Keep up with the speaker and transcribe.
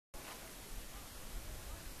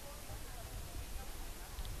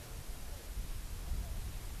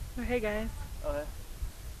Oh, hey guys. Oh, hey.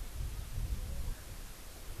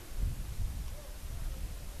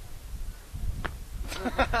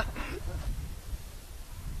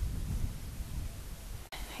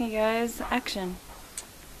 Hey guys, action.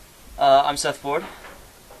 I'm Seth Ford.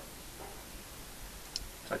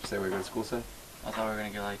 Thought you say we were going to school, Seth? I thought we were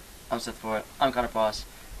gonna get like, I'm Seth Ford. I'm Connor Boss.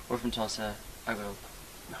 We're from Tulsa.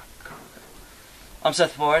 I'm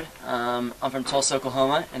Seth Ford. I'm from Tulsa,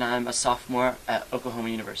 Oklahoma, and I'm a sophomore at Oklahoma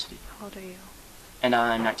University. How old are you? And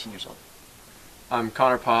I'm 19 years old. I'm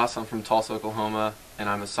Connor Poss. I'm from Tulsa, Oklahoma, and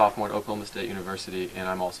I'm a sophomore at Oklahoma State University, and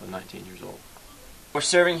I'm also 19 years old. We're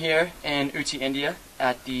serving here in Uti, India,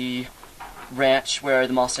 at the ranch where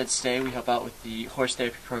the Malsteads stay. We help out with the horse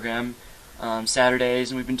therapy program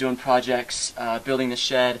Saturdays, and we've been doing projects, building the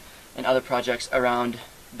shed, and other projects around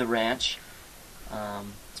the ranch.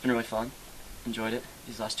 It's been really fun. Enjoyed it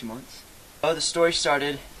these last 2 months. Oh, the story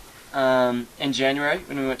started in January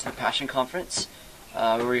when we went to the Passion Conference,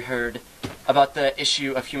 where we heard about the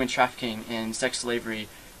issue of human trafficking and sex slavery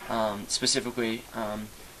specifically.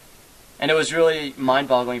 And it was really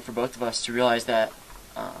mind-boggling for both of us to realize that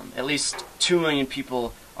at least 2 million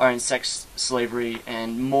people are in sex slavery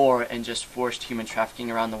and more in just forced human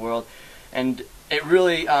trafficking around the world. And it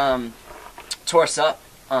really tore us up,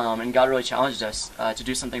 and God really challenged us to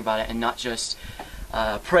do something about it and not just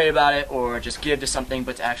pray about it or just give to something,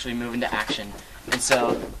 but to actually move into action. And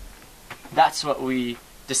so that's what we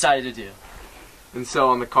decided to do. And so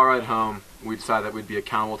on the car ride home, we decided that we'd be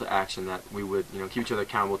accountable to action, that we would, keep each other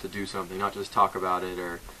accountable to do something, not just talk about it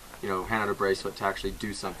or, hand out a bracelet, to actually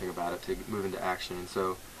do something about it, to move into action. And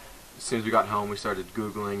so as soon as we got home, we started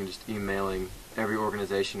Googling and just emailing every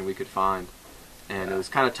organization we could find. And it was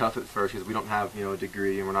kind of tough at first because we don't have, a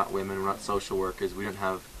degree, and we're not women, we're not social workers, we didn't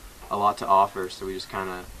have a lot to offer, so we just kind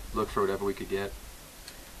of looked for whatever we could get.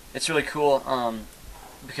 It's really cool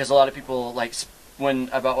because a lot of people,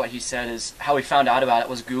 about what he said is how we found out about it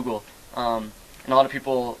was Google. And a lot of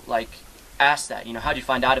people asked that, how did you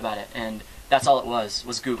find out about it? And that's all it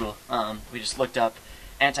was Google. We just looked up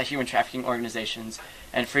anti-human trafficking organizations,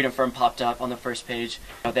 and Freedom Firm popped up on the first page.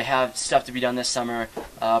 They have stuff to be done this summer,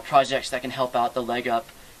 projects that can help out the leg up,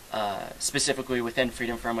 specifically within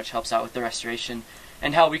Freedom Firm, which helps out with the restoration,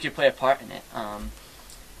 and how we could play a part in it.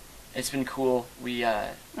 It's been cool.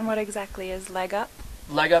 And what exactly is Leg Up?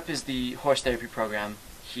 Leg Up is the horse therapy program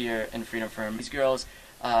here in Freedom Firm. These girls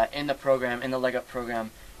in the program, in the Leg Up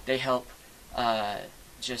program, they help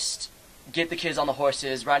just get the kids on the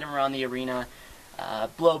horses, ride them around the arena,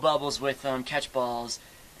 blow bubbles with them, catch balls,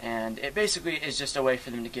 and it basically is just a way for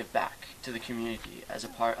them to give back to the community as a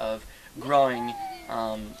part of growing,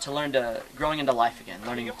 growing into life again,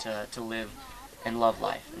 learning to live and love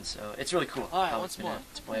life. And so it's really cool how it's been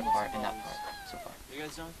to play a part in that part so far.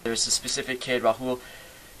 There's a specific kid, Rahul,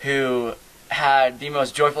 who had the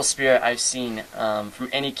most joyful spirit I've seen from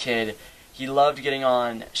any kid. He loved getting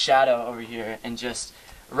on Shadow over here and just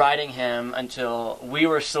riding him until we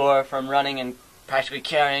were sore from running and practically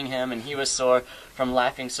carrying him, and he was sore from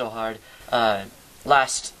laughing so hard.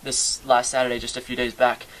 This last Saturday, just a few days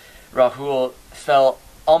back, Rahul fell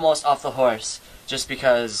almost off the horse just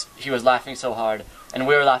because he was laughing so hard, and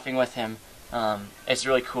we were laughing with him. It's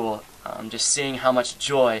really cool just seeing how much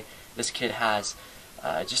joy this kid has,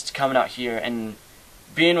 just coming out here and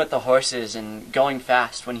being with the horses and going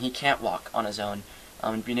fast when he can't walk on his own,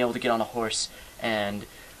 and being able to get on a horse and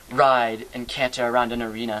ride and canter around an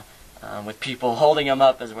arena with people holding him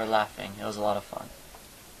up as we're laughing. It was a lot of fun.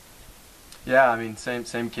 Yeah, I mean,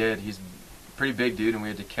 same kid. He's a pretty big dude, and we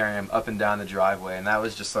had to carry him up and down the driveway, and that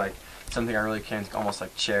was just something I really can almost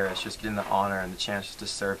cherish, just getting the honor and the chance to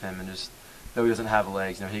serve him, and just though he doesn't have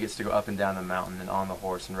legs, he gets to go up and down the mountain and on the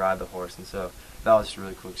horse and ride the horse, and so that was just a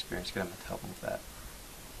really cool experience. Getting to help him with that.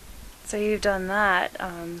 So you've done that.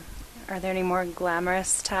 Are there any more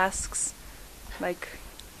glamorous tasks, like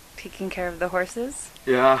taking care of the horses?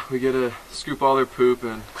 Yeah, we get to scoop all their poop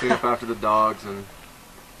and clean up after the dogs, and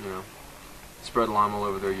spread lime all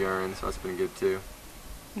over their urine, so that's been good too.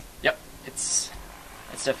 Yep, it's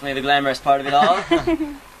definitely the glamorous part of it all.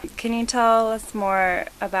 Can you tell us more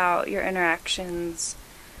about your interactions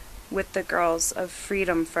with the girls of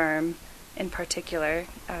Freedom Firm in particular?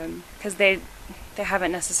 Because they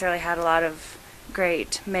haven't necessarily had a lot of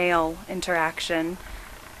great male interaction.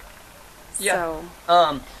 Yeah.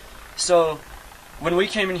 So when we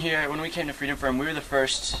came in here, when we came to Freedom Firm, we were the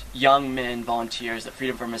first young men volunteers that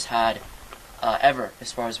Freedom Firm has had ever,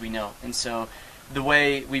 as far as we know. And so the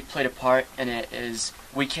way we played a part in it is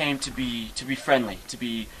we came to be friendly, to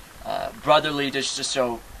be brotherly, just to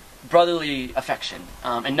show brotherly affection,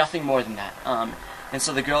 and nothing more than that. And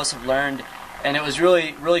so the girls have learned And it was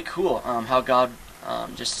really, really cool how God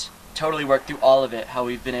just totally worked through all of it, how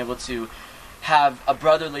we've been able to have a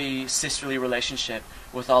brotherly, sisterly relationship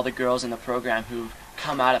with all the girls in the program who've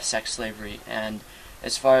come out of sex slavery. And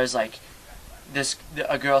as far as like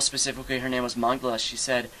a girl specifically, her name was Mangla, she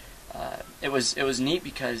said it was neat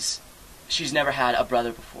because she's never had a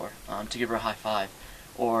brother before to give her a high five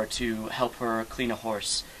or to help her clean a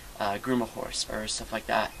horse, groom a horse, or stuff like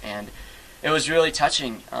that. And it was really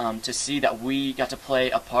touching to see that we got to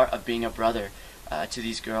play a part of being a brother to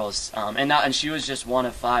these girls, and she was just one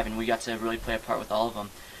of 5, and we got to really play a part with all of them.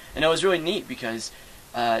 And it was really neat because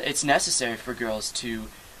it's necessary for girls to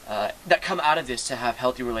that come out of this to have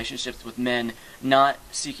healthy relationships with men, not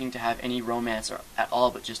seeking to have any romance or at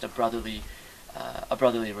all, but just a brotherly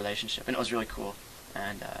relationship. And it was really cool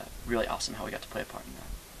and really awesome how we got to play a part in that.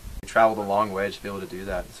 We traveled a long way to be able to do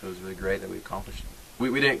that, so it was really great that we accomplished it.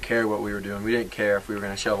 We didn't care what we were doing. We didn't care if we were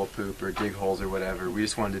going to shovel poop or dig holes or whatever. We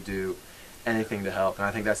just wanted to do anything to help. And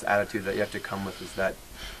I think that's the attitude that you have to come with, is that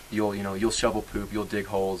you'll shovel poop, you'll dig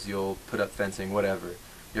holes, you'll put up fencing, whatever.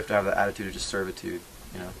 You have to have the attitude of just servitude,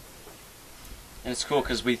 And it's cool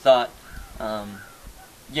because we thought,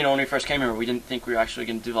 when we first came here, we didn't think we were actually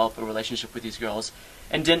going to develop a relationship with these girls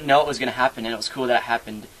and didn't know it was going to happen. And it was cool that it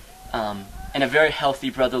happened in a very healthy,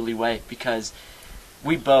 brotherly way, because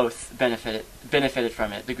we both benefited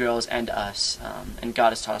from it, the girls and us, and God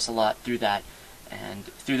has taught us a lot through that and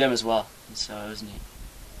through them as well, and so it was neat.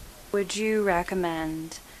 Would you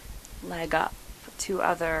recommend Leg Up to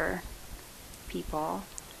other people?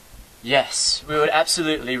 Yes, we would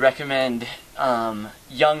absolutely recommend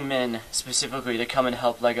young men specifically to come and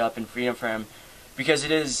help Leg Up and Freedom Firm, because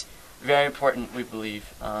it is very important, we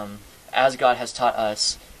believe, as God has taught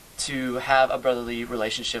us, to have a brotherly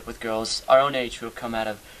relationship with girls our own age who have come out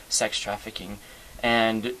of sex trafficking.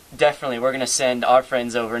 And definitely we're going to send our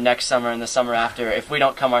friends over next summer and the summer after if we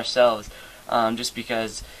don't come ourselves, just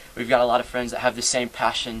because we've got a lot of friends that have the same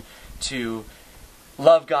passion to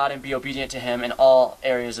love God and be obedient to Him in all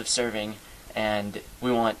areas of serving. And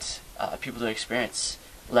we want people to experience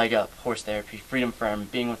Leg Up, horse therapy, Freedom Firm,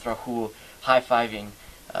 being with Rahul, high-fiving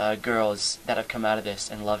girls that have come out of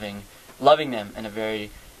this and loving them in a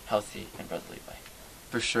very healthy and brotherly way.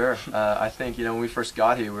 For sure. I think, when we first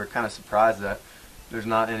got here, we were kind of surprised that there's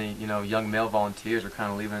not any, young male volunteers. We're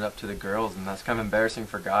kind of leaving it up to the girls, and that's kind of embarrassing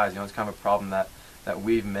for guys. It's kind of a problem that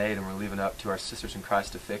we've made, and we're leaving it up to our sisters in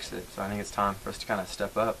Christ to fix it. So I think it's time for us to kind of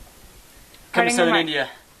step up. Come to Southern India.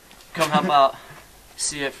 Come help out.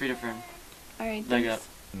 See you at Freedom Firm. All right. Leg Up.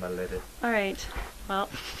 My lady. All right. Well.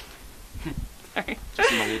 Sorry.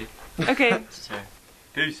 Just my lady. Okay. Just her.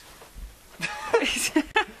 Peace.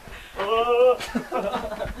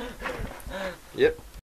 Yep.